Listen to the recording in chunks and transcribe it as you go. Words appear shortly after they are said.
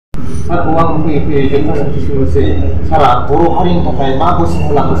सारखौ आं फैयै फैयै बे थासारि सोंनोसै सारा बर' हारिनि थाखाय मा बोसोन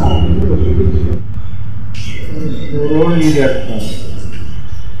होलांनो सानो? बर' लिडारफ्रा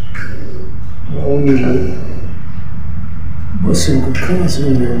गावनि बोसोनखौ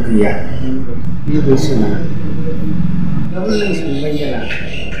खोनासंनायाव गैया। बे बोसोना गाबोन नों सोंबाय जेला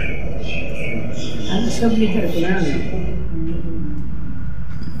आं सोब लिडारखौनो आं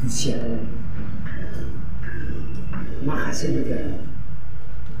मिथिया। माखासे लिडार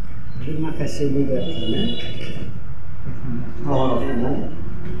बे माखासे लिडारफ्रानो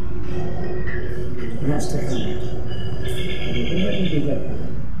नस्थ' खालामो। बेफोरबायदि लिडारफ्रा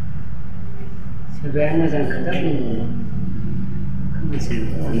सोरबाया मोजां खोथा बुङो खोनासंनो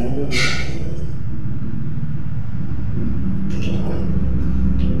लानांगौ।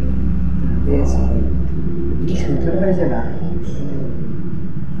 बे सोंथारबाय जेला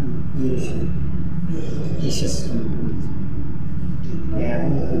मेसेज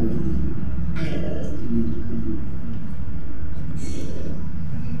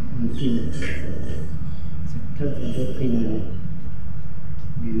फैनानै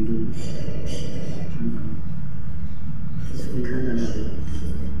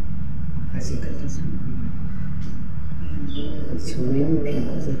माखासे खोथा सोंनायनि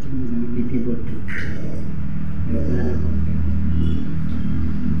फिनखौ जाहाथे मोजाङै लिपिबद्ध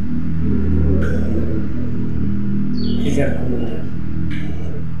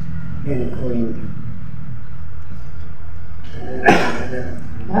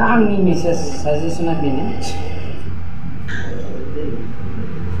आंनि मेसेज साजेसना बेनो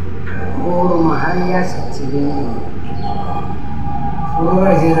बर' माहारिया साबसिन बर'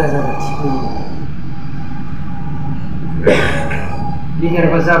 रायजो राजाफ्रा थिगैनो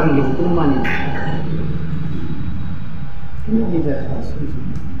लिडारफ्रा जा बुंदों बेखौनो मानियो। खिन्थु लिडारफ्रा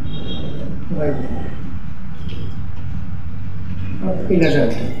फैला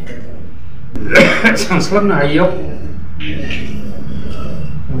जाबाय सानस्लाबनो हायियाव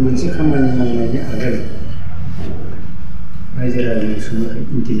मोनसे खामानि मावनायनि आगोल रायजो राजानो सोंनाय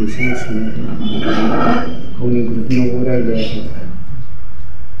इन्टिलिजेन्सआव सोंनाय गावनि ग्रुपनावबो रायज्लायाखै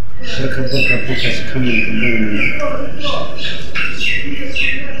हरखाब माखासे खामानिखौ मावनानै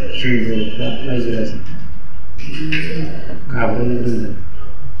जों बर'फ्रा रायजो राजा गाब्र'नो रोंदों।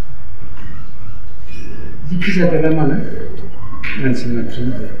 जिखि जादोंला मानो मानसि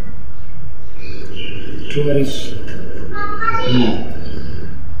मात्रनि टुरिस्ट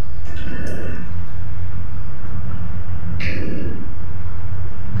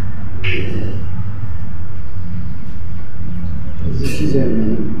जिखि जाया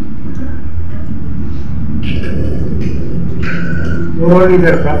बर'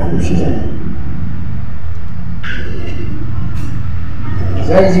 लिडारफ्रा खौसे जानाय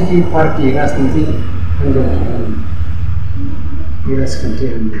जाय जिखि पार्टी राजनितिक हान्जा बे राजखान्थि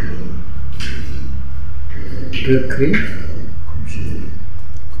हान्जा गोख्रै खौसे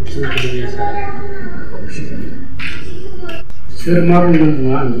सोर मा बुंदों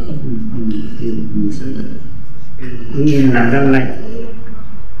बुङा आं आंनि मोनदांनाय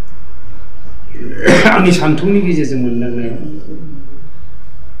आंनि सान्थौनि गेजेरजों मोनदांनाय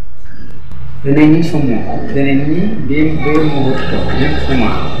दिनैनि समाव दिनैनि बे मुहूर्त बे समा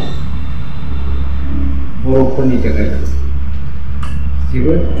बर'फोरनि थाखाय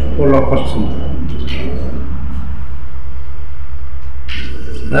जोबोद अलखद सम।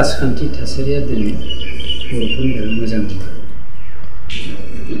 राजखान्थि थासारिया दिनै बर'फोरनि थाखाय मोजां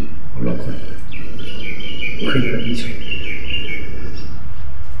अलखद खैफोदनि सम।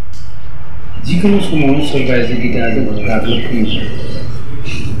 जिखुनु समावनो सोरबाया जुदि गाग्लोबफैयोब्ला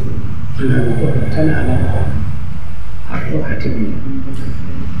जोंहा बेखौ होबथानो हानाय आखायाव हाथियार गैया।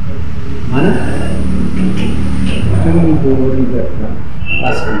 मानो जोंनि बर' लिडारफ्रा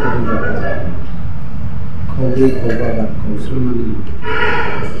राजखान्थि हान्जाफ्रा खावब्रै खावबा गावस्रांनानै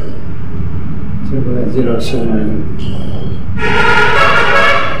सोरबाया जेराव सेवनानै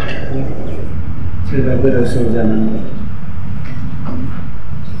सोरबा गोदाव सोराव जानानै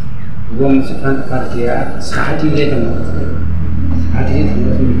बबेबा मोनसे पार्टिया साहाथिंजाय दङ साहाथिंजाय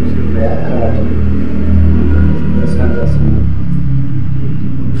थांबा जोंनि सोरबाया खोलाथिं सानजासिम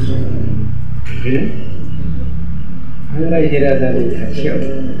बेनो आं रायजो राजानि खाथियाव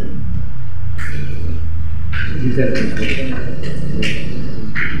लिडारफोरखौ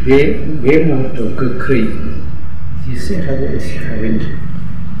बे मुहूर्तआव गोख्रै जेसे हागौ एसे थाबैनो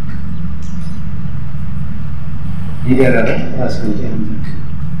लिडार आरो राजखान्थि हान्जा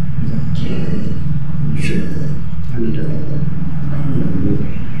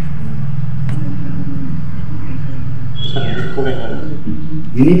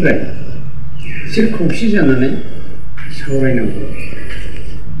बेनिफ्राय एसे खौसे जानानै सावरायनांगौ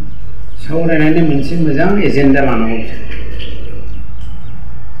सावरायनायनि मोनसे मोजां एजेन्डा लानांगौ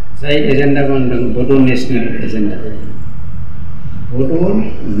जाय एजेन्डाखौ होनदों बड' नेशनेल एजेन्डा बड'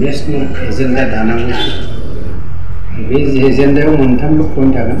 नेशनेल एजेन्डा दानांगौ बे एजेन्डायाव मोनथामल'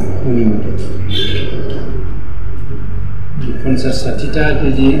 पइन्ट थागोन आंनि मथे 50-60टा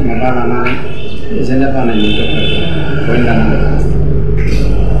बिदि माबा लानानै एजेन्डा बानायनो पइन्ट लानांगौ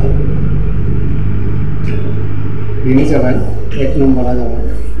बेनो जाबाय 1 नम्बरा जाबाय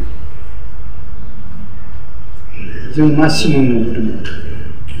जों मा सिमां नुबोदोंमोन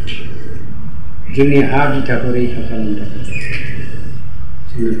जोंनि हा बिथाखौ रैखा खालामनो थाखाय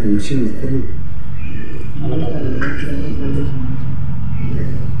जोंनि गंसे न'खरनि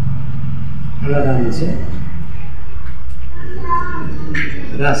आलादा मोनसे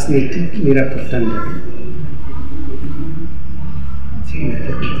राजनीतिक निरापत्तानि थाखाय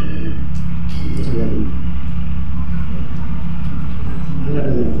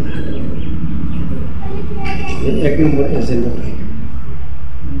आलादा न'खर 1 नम्बर एजेन्डा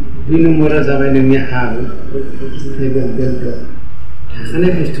 2 नम्बरा जाबाय नोंनि हा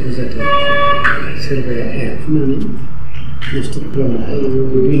थाखानाय बुस्थुखौ जाहाथे सोरबाया एरखुनानै नस्थ' खालामनो हायो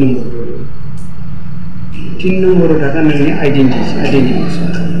 2 नम्बर 3 नम्बराव थागोन नोंनि आइडेन्टिटि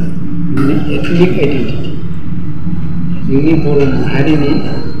नोंनि एथनिक आइडेन्टिटि जोंनि बर' माहारिनि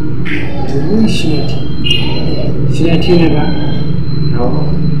गुबै सिनायथि होनोबा राव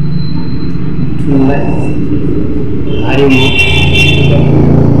थुनलाइ हारिमु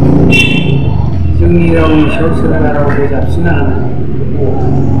जोंनि रावनि सायाव सोरबा राव बोजाबसिननो हानाय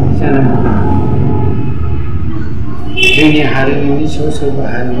जानो मोना जोंनि हारिमुनि सायाव सोरबा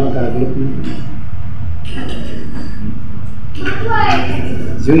हारिमुआ गाग्लोबनाय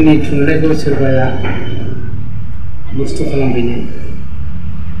जोंनि थुनलाइखौ सोरबाया नस्थ' खालामफैनाय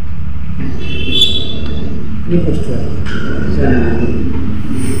बे बुस्थुआ जानो मोना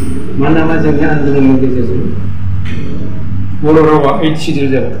मानोना जोंनि आन्दलननि गेजेरजों बर' रावा 8 सिडिउल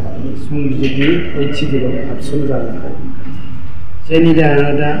जाबाय संबिजितनि 8 सिडिउलाव हाबसन जाबाय जायनि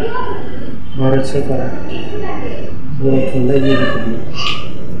जाहोनाव दा भारत सरकारा बर' थुनलाइगिरिफोरनो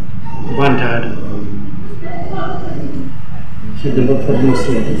बान्था होदों सोरनोबा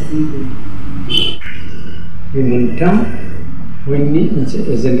पद्मश्री बे मोनथाम पइन्टनि मोनसे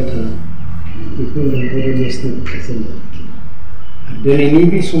एजेन्डा थानांगौ बेखौ होनदों बर' नेशनेल एजेन्डा दिनैनि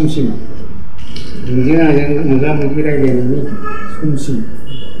बे समसिम नोंजों आंजों मोगा-मोगि रायज्लायनायनि समसिम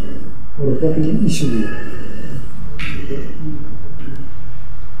बर'फ्रा खिन्थु इसु गैया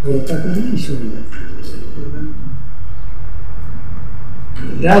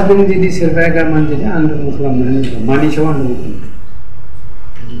दा जों जुदि सोरबाया गाबोन जुदि आन्दलन खालामनो होनोब्ला मानि सायाव आन्दलन खालामो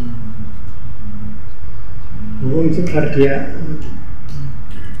बबेबा मोनसे पार्टिया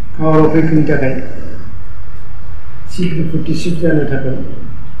पावाराव फैफिननो थाखाय चिफ डेपुटि चिफ जानो थाखाय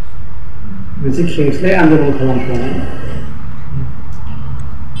मोनसे खेंस्लाय आन्दलन खालामफ्लानाय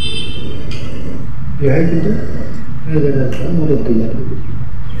बेहाय खिन्थु रायजो राजाफ्रा मदद गैया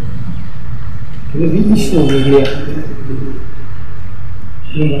खिन्थु बे इसुआव गोग्लैया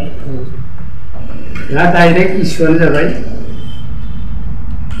दा डाइरेक्ट इसुआनो जाबाय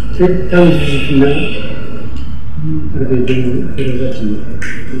ट्रेक्ट'र जुजिफिननाय आरो बे जोंनि बर' जाथिनि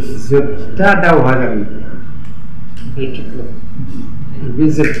जोबथा दावहा जागोन बे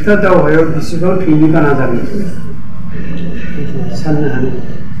जोबथा दावहायाव बेसेबां थैनो गोनां जागोन साननो हानाय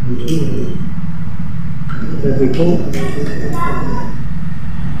दा बेखौ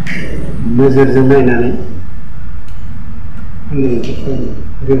नोजोरजों नायनानै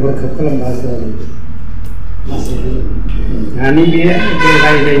रिपर्टखौ खालामनो हागोन दानि बे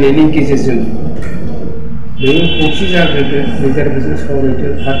रायज्लायनायनि गेजेरजों नोङो खौसे जाग्रोदो लिडारफोरजों सावरायदो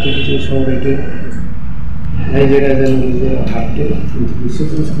पार्टिफोरजों सावरायदो रायजो राजानि गेजेराव हाबदो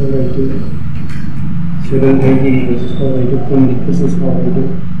बिसोरजों सावरायदो सोलोंथाइगिरिफोरजों सावरायदो पन्डितफोरजों सावरायदो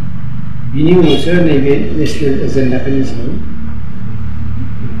बिनि उनावसो नैबे नेशनेल एजेन्डाफोरनि सायाव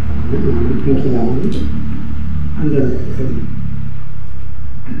थांखि लानानै आन्दलन खालामो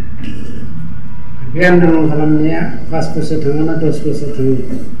बे आन्दलन खालामनाया 5 बोसोर थाङो ना 10 बोसोर थाङो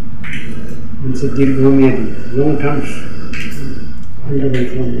मोनसे दीर्घमेयादि लं टार्म आन्दलन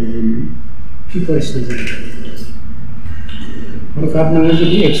खालामनायनि प्रिपारेसन जायो हरखाब नोङो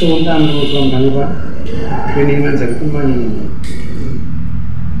जुदि 100 घन्टा आन्दलन खालामनो थाङोबा ट्रेनिं मानसिया बेखौ मानिनो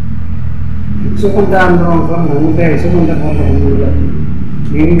 100 घन्टा आन्दलन खालामनानै 100 घन्टा खालामोब्ला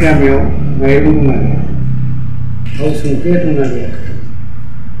नोंनि गामियाव माइरं दंना गैया थाव संख्रिया दंना गैया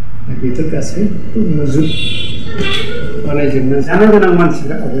दा बेफोर गासैबो मजुद बानायजोबनो जानो गोनां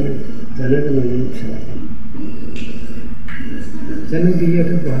मानसिफ्रा आवगायनांगौ जानो गोनां फिसा जानो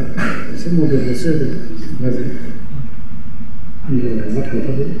गैयाथ' बहा एसे मददल'सो होगोन मा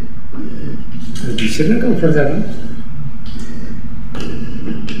थांथारगोन बिसोरनो गावफोर जागोन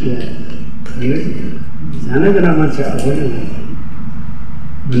जानो गोनां मानसिया आवगायनांगौ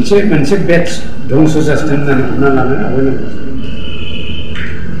मोनसे बेटस धंस' जासिगोन होननानै हमना लानो आवगायनांगौ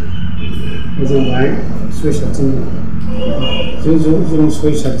जों बाहाय 6-7 जों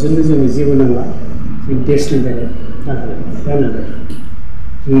 6-7 जोङो जेबो नांला जों देशनि थाखाय जानांगोन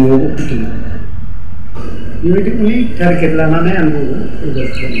जों न'आवबो फैथों बेबायदि अनेक टारगेट लानानै आं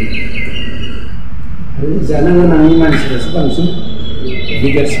आरो जानो गोनांनि मानसिफ्रासो बांसिन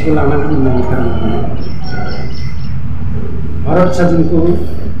लिडारशिपखौ लानांगोन होननानै खालामो भारत साधनखौ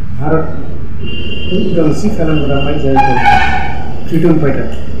भारतखौ उदांस्रि खालामग्रा जायफोर फ्रिडम फाइटार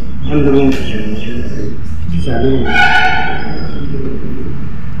आन्दलन जानो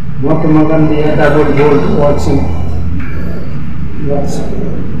महात्मा गान्धीया डाबल गोल्ड वाच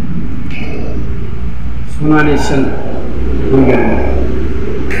सनानि सन मोनगोन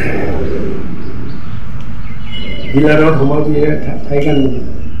गिलाराव थांबा बियो थाइ गानगोन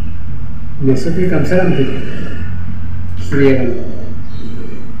नोंसोर बे गामसा गानफैदों सुरिया गानगोन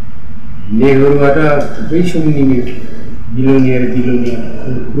नेहरुआथ' बै समनि बिलनियार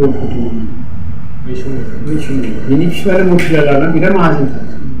क्रौपदि बै समनि बिनि बिफाया मथिलाल लाना बिराद माहाजोन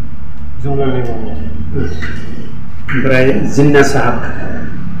जवाहरलाल नेहरु ओमफ्राय जिन्ना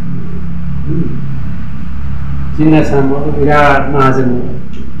साहाबाबो बिराद माहाजोन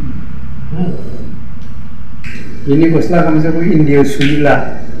बिनि गस्ला गामसाखौ इन्डियायाव सुयोब्ला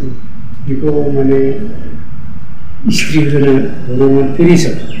बेखौ माने इस्ट्रि होनो हरोमोन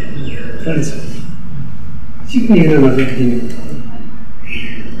पेरिसाव फ्रान्सआव थिगनि होनांगौ बिदिनो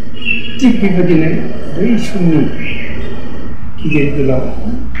थिग बेबायदिनो बै समनि गिदिर गोलाव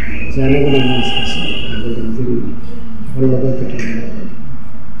जानो गोनां मानसिफोरसो जेरै बल्लभाइ पेटेल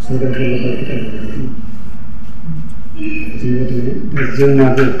सरदार बल्लभाइ पेटेल बेबायदिनो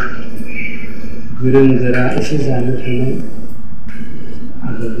जोंनाबो गोरों गोरा एसे जानो थांनाय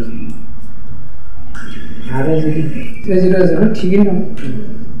आरो जुदि रायजो थिगैनो दं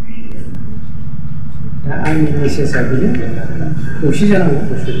दा आंनि मेसेजआ बेनो खौसे जानांगौ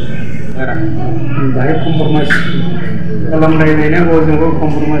बाहाय कम्प्रमाइज खालामलायनायना गावजों गाव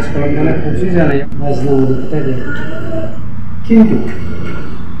कम्प्रमाइज खालामनानै खौसे जानाया लाजिनांगौनि खोथा गैया खिन्थु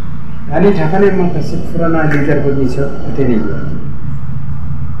दानि थाखानाय माखासे फुराना लिडारफोरनि सायाव फोथायनाय गैया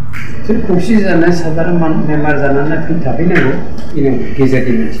बिसोर खौसे जानाय साधारन बेमार जानानै थाफैनांगौ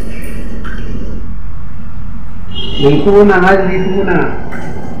गेजेरनि मानसि नोंखौबो नाङा बेखौबो नाङा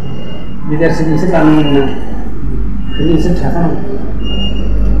लिडारशिप नोंसोर लानो मोना नोंसोर थाखानांगौ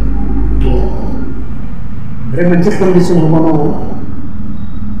ओमफ्राय मोनसे कन्डिसन होबावनांगौ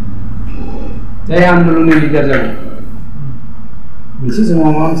जाय आन्दलननि लिडार जागोन मोनसे समाव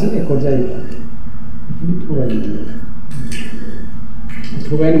माबा मोनसे एकर्ड जायोब्ला बेखौनो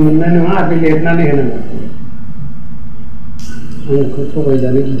थगायनो मोननाय नङा बे लिरनानै होनांगौ आंखौ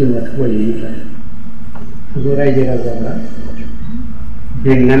थगायजानो गिदोंबा थगायहैयोब्ला बे रायजो राजाफ्रा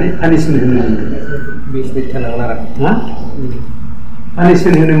बेंनानै पानिशमेन्ट होनो मोनगोन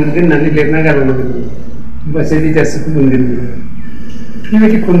पानिशमेन्ट होनो मोनगोन होननानै लिरना गालांनो मोनगोन होमबासो लिडारशिपखौ मोनगोन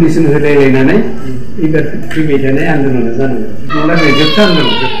बेबायदि कन्डिसन होलायलायनानै एबार फैबाय थानाय आन्दलना जानांगौ नङाब्ला बे जोबथा आन्दलन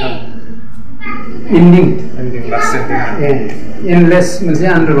एन्डिं एन्डलेस मोनसे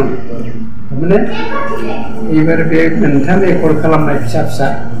आन्दलन थारमाने एबार बे मोनथाम एकर्ड खालामनाय फिसा फिसा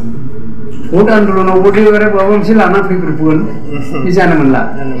भट आन्दलनावबो एबार माबा मोनसे लाना फैग्रोगोन बे जानो मोनला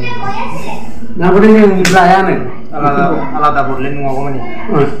नांगौदे जों लायानो आलादा बदलेण्ड नङागौ माने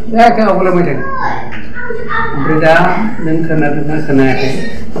एखे आवगोलांबाय थागोन ओमफ्राय दा नों खोनादोंना खोनायाखै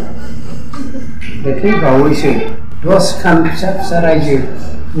दाख्लै बावैसो 10 खान फिसा फिसा रायजो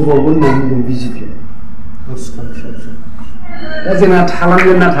होबावगोन होननानै बुंदों बिजेपिआ 10 खान फिसा फिसा दा जोंना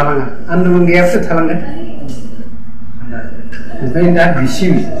थालांगोन ना थालाङा आन्दलन गैयाबासो थालांगोन ओमफ्राय दा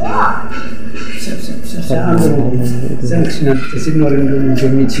बिसिम फिसा आन्दलन जांख्रिना एसे नरेन्द्र मदिया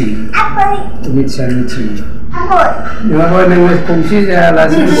मिथियो अमित शाह मिथियो नङाबा नोङो खौसे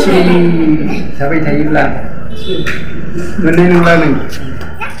जायालासे सिरि थाबाय थायोब्ला मोननाय नंला नों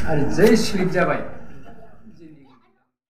आरो जै स्लिप जाबाय